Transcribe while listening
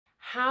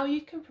how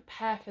you can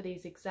prepare for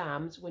these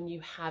exams when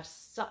you have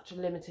such a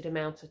limited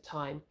amount of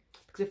time.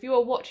 Because if you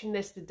are watching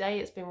this the day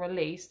it's been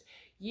released,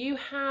 you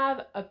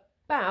have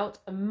about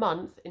a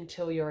month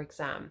until your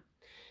exam.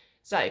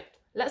 So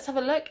let's have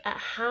a look at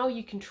how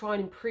you can try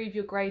and improve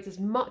your grades as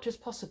much as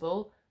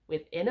possible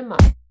within a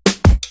month.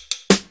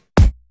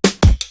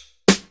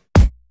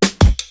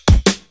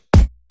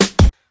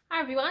 Hi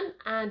everyone,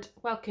 and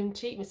welcome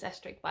to Miss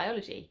Estruch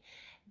Biology.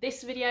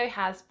 This video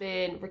has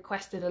been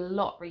requested a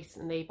lot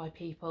recently by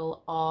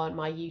people on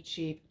my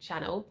YouTube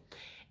channel.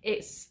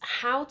 It's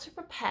how to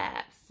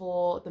prepare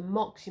for the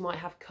mocks you might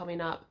have coming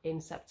up in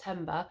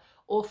September,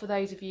 or for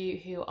those of you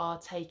who are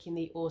taking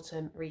the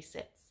autumn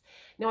resits.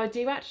 Now, I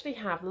do actually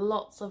have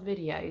lots of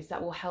videos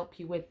that will help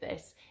you with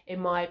this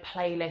in my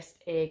playlist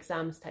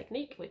Exams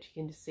Technique, which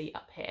you can just see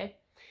up here.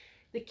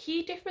 The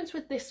key difference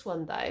with this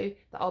one though,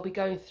 that I'll be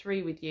going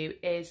through with you,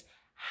 is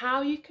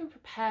how you can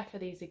prepare for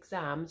these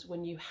exams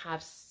when you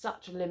have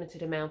such a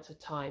limited amount of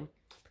time.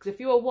 Because if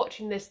you are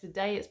watching this the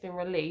day it's been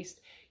released,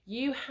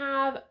 you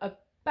have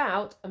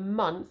about a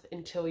month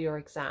until your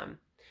exam.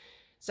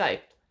 So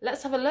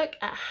let's have a look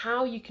at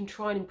how you can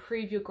try and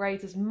improve your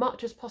grades as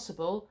much as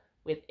possible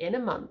within a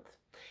month.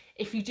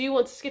 If you do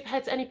want to skip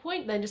ahead to any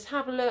point, then just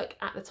have a look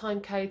at the time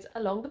codes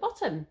along the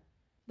bottom.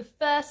 The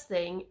first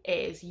thing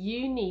is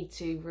you need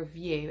to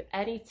review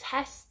any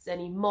tests,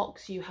 any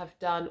mocks you have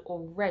done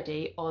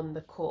already on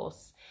the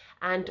course.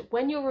 And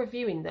when you're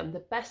reviewing them, the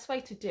best way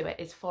to do it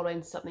is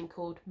following something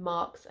called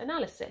MARCKS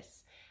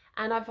analysis.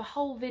 And I have a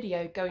whole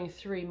video going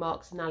through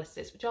MARCKS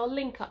analysis, which I'll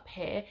link up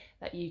here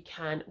that you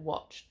can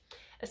watch.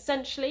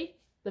 Essentially,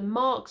 the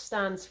MARCKS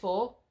stands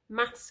for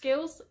math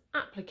skills,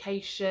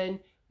 application,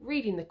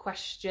 reading the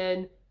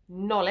question,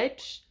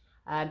 knowledge.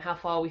 How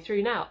far are we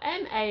through now?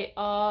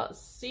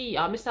 M-A-R-C,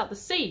 I missed out the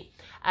C.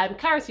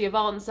 Clarity of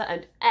answer,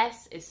 and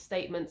S is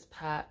statements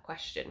per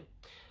question.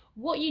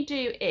 What you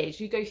do is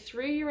you go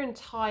through your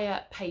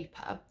entire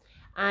paper,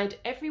 and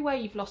everywhere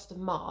you've lost a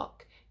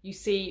mark, you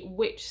see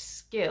which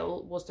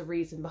skill was the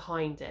reason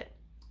behind it.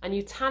 And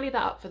you tally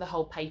that up for the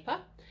whole paper.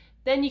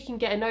 Then you can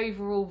get an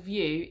overall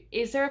view.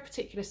 Is there a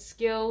particular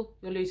skill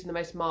you're losing the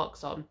most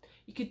marks on?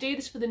 You could do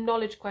this for the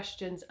knowledge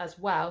questions as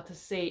well to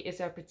see, is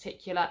there a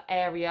particular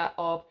area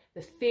of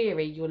the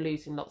theory you're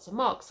losing lots of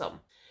marks on.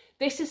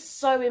 This is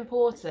so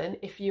important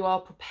if you are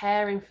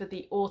preparing for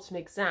the autumn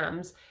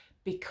exams,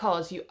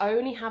 because you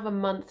only have a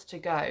month to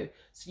go.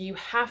 So you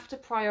have to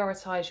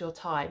prioritise your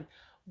time.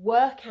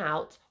 Work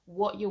out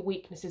what your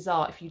weaknesses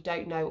are if you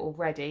don't know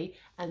already,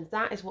 and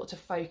that is what to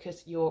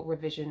focus your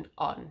revision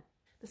on.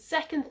 The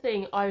second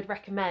thing I would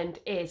recommend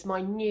is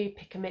my new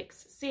Pick a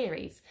Mix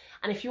series.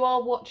 And if you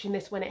are watching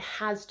this when it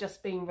has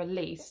just been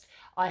released,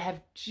 I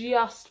have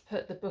just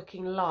put the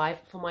booking live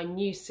for my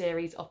new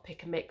series of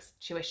Pick a Mix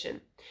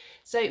tuition.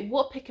 So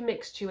what Pick a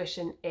Mix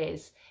tuition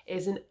is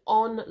an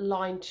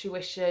online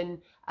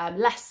tuition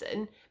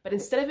lesson, but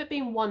instead of it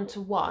being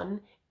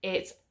one-to-one,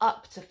 it's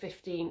up to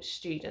 15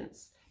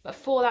 students. But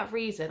for that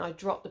reason, I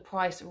dropped the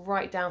price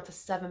right down to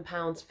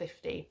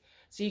 £7.50.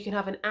 So you can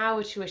have an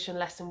hour tuition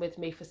lesson with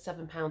me for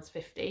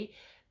 £7.50.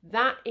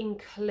 That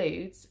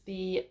includes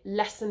the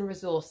lesson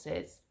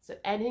resources. So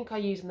anything I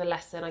use in the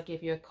lesson, I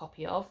give you a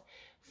copy of.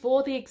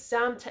 For the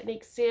exam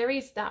technique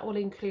series, that will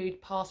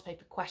include past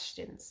paper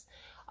questions.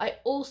 I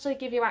also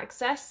give you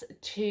access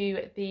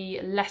to the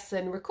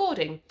lesson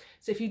recording.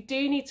 So if you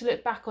do need to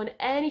look back on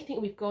anything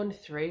we've gone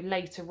through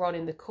later on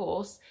in the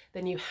course,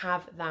 then you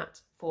have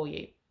that for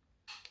you.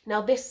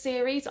 Now, this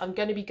series, I'm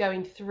going to be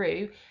going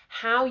through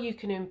how you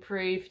can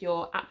improve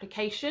your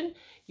application,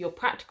 your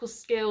practical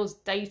skills,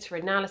 data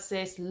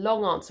analysis,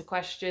 long answer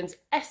questions,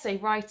 essay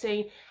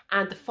writing,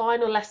 and the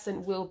final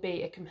lesson will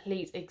be a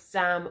complete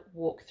exam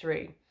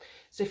walkthrough.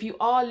 So if you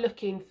are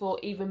looking for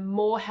even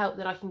more help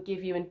than I can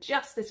give you in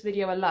just this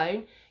video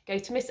alone, go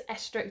to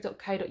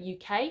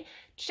missestruch.co.uk,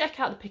 check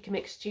out the Pick a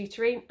Mix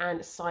tutoring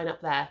and sign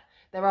up there.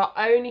 There are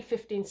only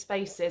 15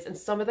 spaces, and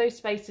some of those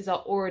spaces are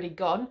already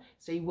gone,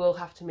 so you will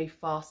have to move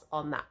fast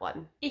on that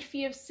one. If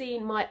you have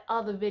seen my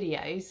other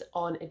videos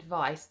on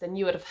advice, then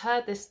you would have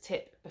heard this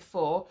tip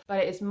before,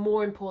 but it is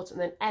more important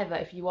than ever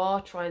if you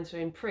are trying to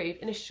improve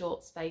in a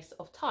short space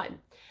of time.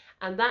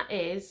 And that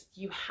is,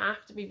 you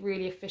have to be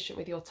really efficient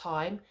with your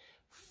time,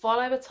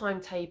 follow a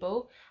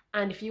timetable,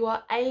 and if you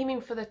are aiming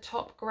for the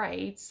top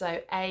grades,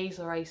 so A's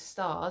or A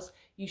stars,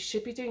 you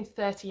should be doing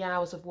 30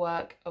 hours of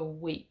work a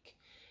week.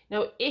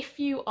 Now, if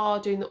you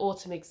are doing the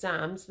autumn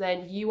exams,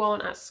 then you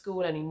aren't at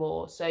school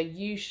anymore, so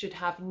you should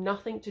have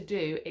nothing to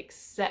do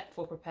except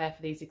for prepare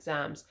for these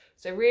exams.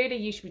 So really,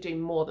 you should be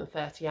doing more than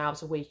 30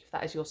 hours a week if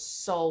that is your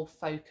sole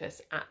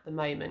focus at the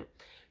moment.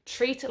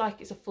 Treat it like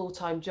it's a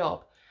full-time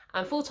job.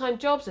 And full-time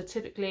jobs are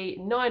typically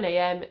 9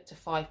 AM to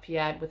 5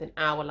 PM with an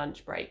hour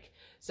lunch break.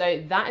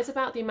 So that is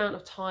about the amount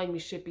of time you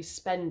should be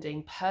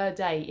spending per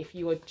day if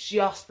you are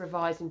just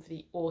revising for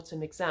the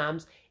autumn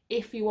exams,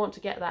 if you want to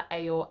get that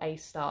A or A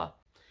star.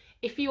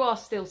 If you are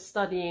still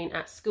studying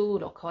at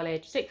school or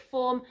college, sixth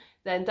form,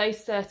 then those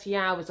 30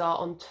 hours are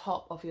on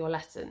top of your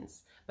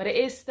lessons. but it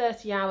is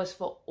 30 hours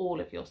for all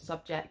of your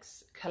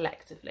subjects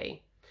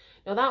collectively.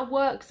 Now that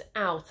works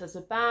out as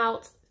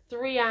about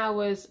 3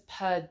 hours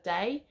per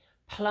day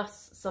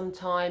plus some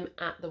time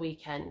at the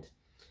weekend.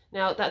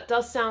 Now that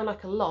does sound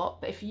like a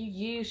lot, but if you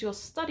use your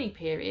study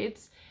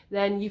periods,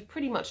 then you've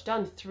pretty much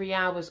done 3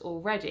 hours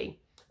already.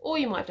 Or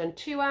you might have done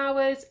 2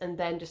 hours and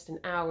then just an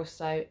hour or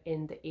so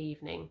in the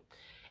evening.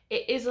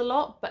 It is a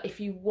lot, but if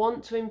you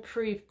want to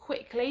improve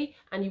quickly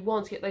and you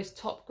want to get those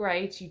top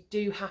grades, you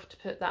do have to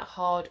put that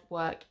hard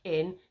work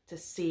in to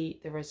see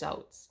the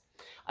results.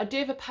 I do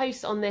have a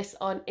post on this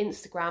on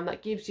Instagram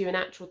that gives you an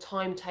actual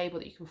timetable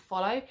that you can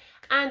follow,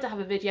 and I have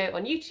a video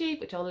on YouTube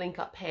which I'll link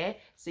up here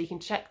so you can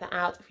check that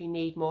out if you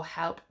need more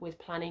help with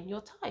planning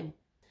your time.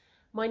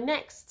 My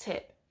next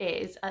tip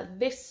is, at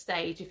this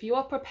stage, if you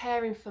are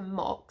preparing for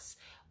mocks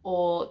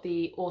or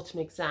the autumn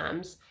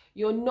exams,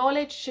 your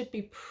knowledge should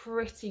be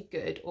pretty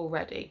good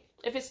already.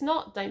 If it's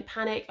not, don't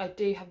panic. I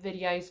do have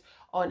videos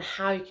on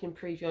how you can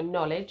improve your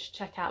knowledge.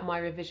 Check out my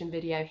revision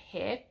video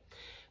here.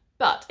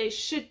 But it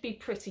should be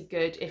pretty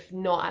good, if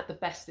not at the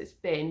best it's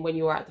been when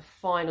you're at the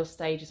final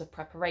stages of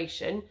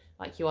preparation,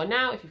 like you are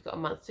now if you've got a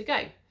month to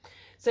go.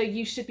 So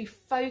you should be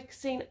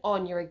focusing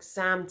on your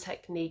exam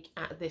technique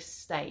at this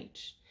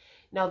stage.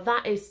 Now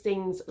that is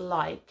things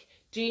like,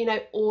 do you know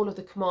all of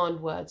the command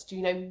words? Do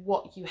you know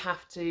what you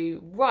have to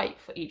write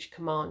for each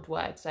command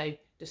word? So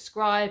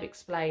describe,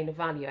 explain,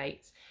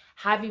 evaluate.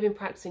 Have you been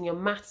practicing your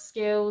math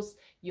skills,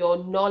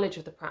 your knowledge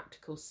of the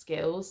practical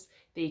skills,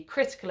 the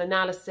critical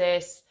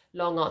analysis,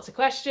 long answer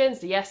questions,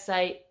 the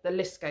essay, the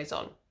list goes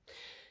on.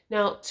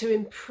 Now, to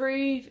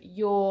improve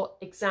your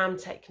exam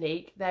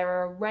technique, there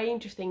are a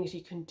range of things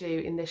you can do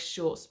in this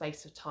short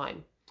space of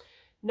time.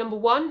 Number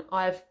one,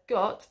 I've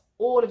got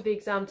all of the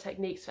exam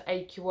techniques for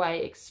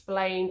AQA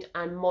explained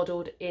and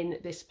modelled in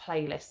this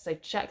playlist, so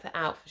check that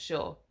out for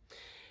sure.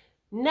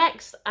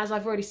 Next, as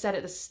I've already said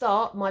at the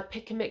start, my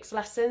pick and mix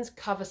lessons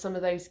cover some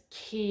of those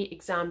key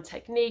exam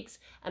techniques,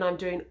 and I'm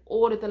doing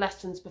all of the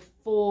lessons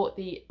before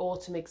the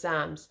autumn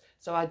exams,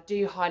 so I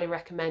do highly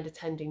recommend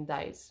attending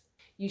those.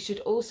 You should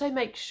also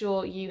make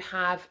sure you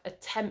have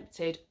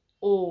attempted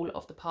all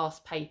of the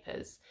past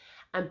papers,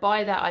 and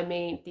by that I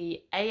mean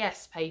the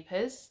AS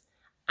papers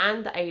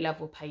and the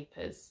A-level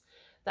papers.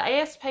 The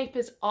AS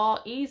papers are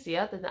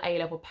easier than the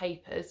A-level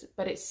papers,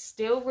 but it's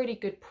still really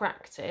good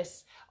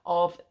practice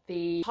of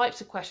the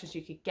types of questions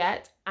you could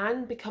get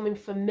and becoming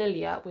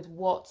familiar with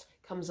what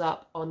comes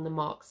up on the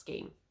mark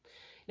scheme.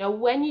 Now,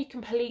 when you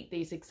complete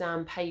these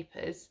exam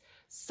papers,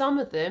 some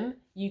of them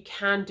you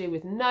can do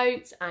with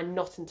notes and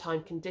not in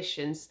time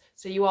conditions,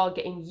 so you are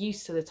getting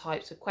used to the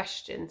types of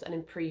questions and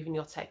improving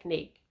your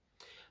technique.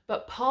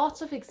 But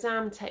part of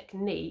exam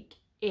technique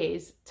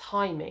is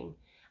timing.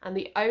 And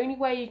the only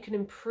way you can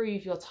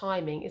improve your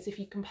timing is if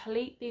you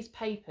complete these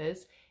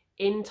papers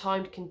in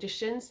timed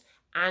conditions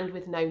and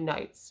with no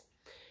notes.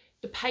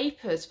 The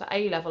papers for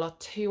A-level are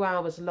 2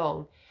 hours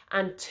long,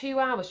 and 2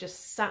 hours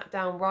just sat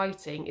down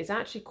writing is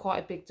actually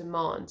quite a big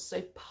demand.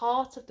 So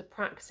part of the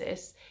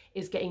practice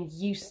is getting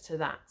used to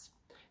that.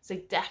 So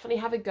definitely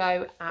have a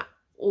go at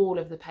all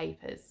of the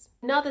papers.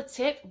 Another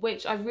tip,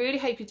 which I really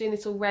hope you're doing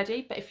this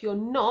already, but if you're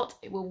not,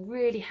 it will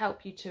really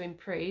help you to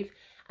improve,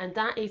 and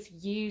that is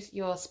use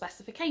your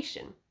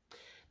specification.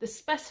 The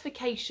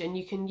specification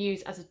you can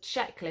use as a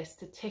checklist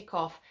to tick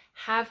off,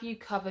 have you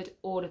covered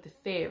all of the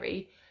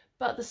theory?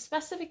 But the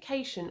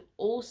specification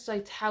also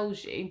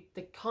tells you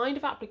the kind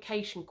of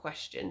application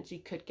questions you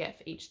could get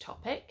for each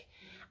topic,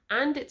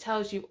 and it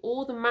tells you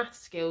all the math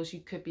skills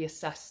you could be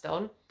assessed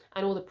on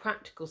and all the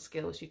practical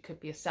skills you could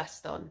be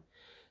assessed on.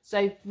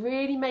 So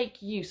really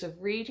make use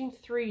of reading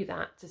through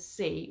that to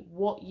see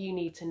what you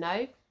need to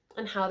know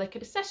and how they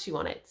could assess you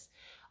on it.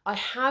 I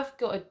have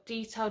got a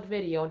detailed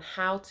video on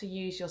how to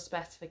use your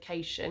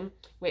specification,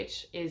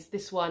 which is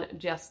this one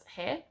just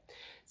here.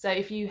 So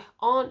if you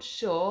aren't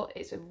sure,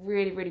 it's a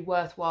really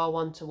worthwhile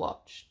one to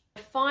watch.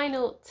 The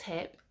final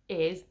tip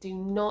is, do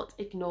not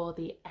ignore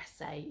the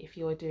essay if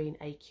you're doing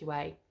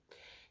AQA.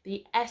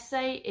 The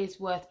essay is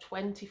worth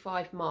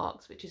 25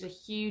 marks, which is a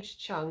huge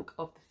chunk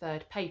of the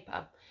third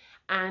paper.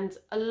 And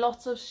a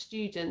lot of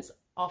students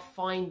are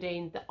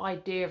finding the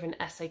idea of an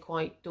essay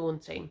quite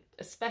daunting,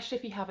 especially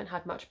if you haven't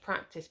had much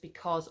practice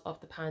because of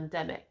the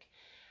pandemic.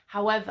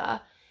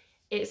 However,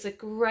 it's a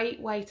great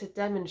way to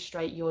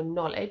demonstrate your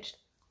knowledge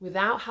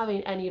without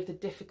having any of the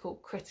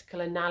difficult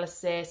critical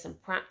analysis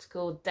and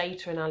practical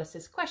data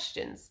analysis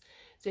questions.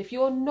 So if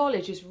your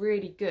knowledge is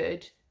really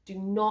good, do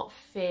not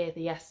fear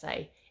the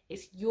essay.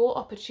 It's your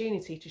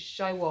opportunity to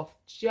show off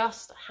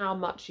just how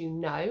much you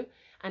know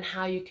and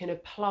how you can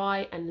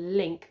apply and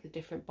link the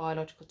different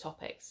biological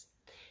topics.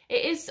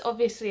 It is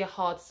obviously a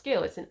hard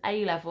skill, it's an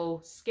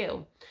A-level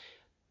skill,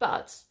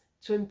 but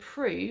to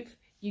improve,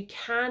 you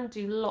can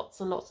do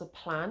lots and lots of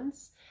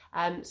plans.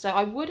 So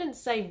I wouldn't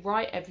say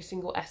write every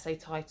single essay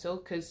title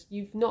because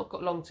you've not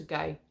got long to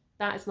go.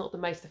 That is not the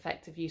most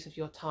effective use of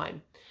your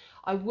time.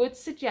 I would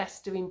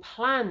suggest doing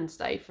plans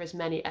though for as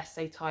many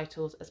essay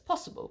titles as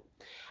possible.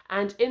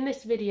 And in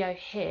this video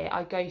here,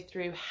 I go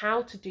through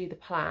how to do the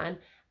plan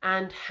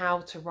and how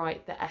to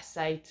write the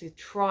essay to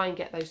try and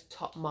get those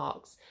top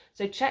marks.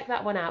 So check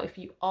that one out if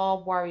you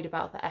are worried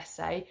about the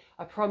essay.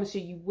 I promise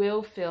you, you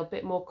will feel a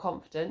bit more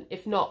confident,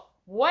 if not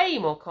way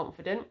more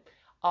confident,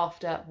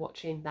 after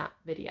watching that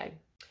video.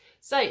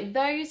 So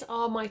those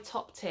are my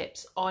top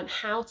tips on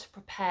how to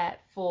prepare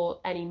for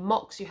any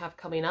mocks you have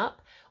coming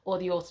up or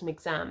the autumn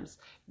exams.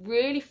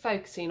 Really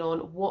focusing on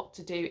what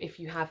to do if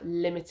you have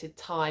limited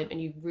time and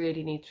you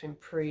really need to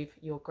improve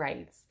your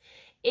grades.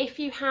 If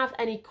you have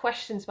any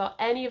questions about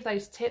any of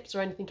those tips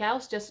or anything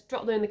else, just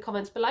drop them in the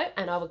comments below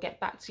and I will get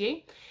back to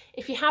you.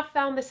 If you have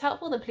found this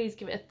helpful, then please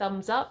give it a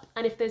thumbs up.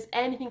 And if there's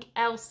anything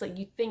else that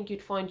you think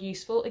you'd find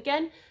useful,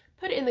 again,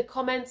 put it in the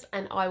comments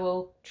and I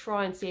will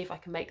try and see if I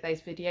can make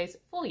those videos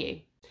for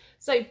you.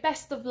 So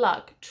best of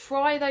luck,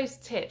 try those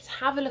tips,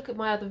 have a look at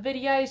my other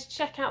videos,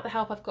 check out the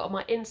help I've got on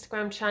my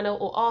Instagram channel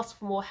or ask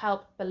for more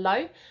help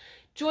below.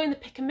 Join the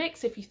pick and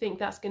mix if you think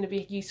that's going to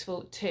be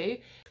useful too.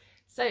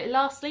 So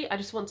lastly, I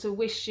just want to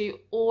wish you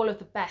all of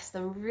the best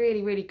and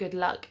really, really good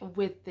luck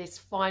with this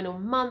final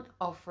month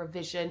of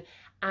revision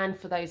and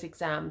for those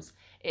exams.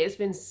 It has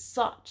been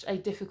such a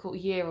difficult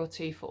year or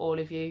two for all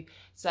of you,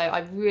 so I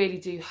really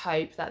do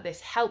hope that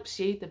this helps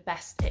you the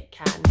best it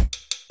can.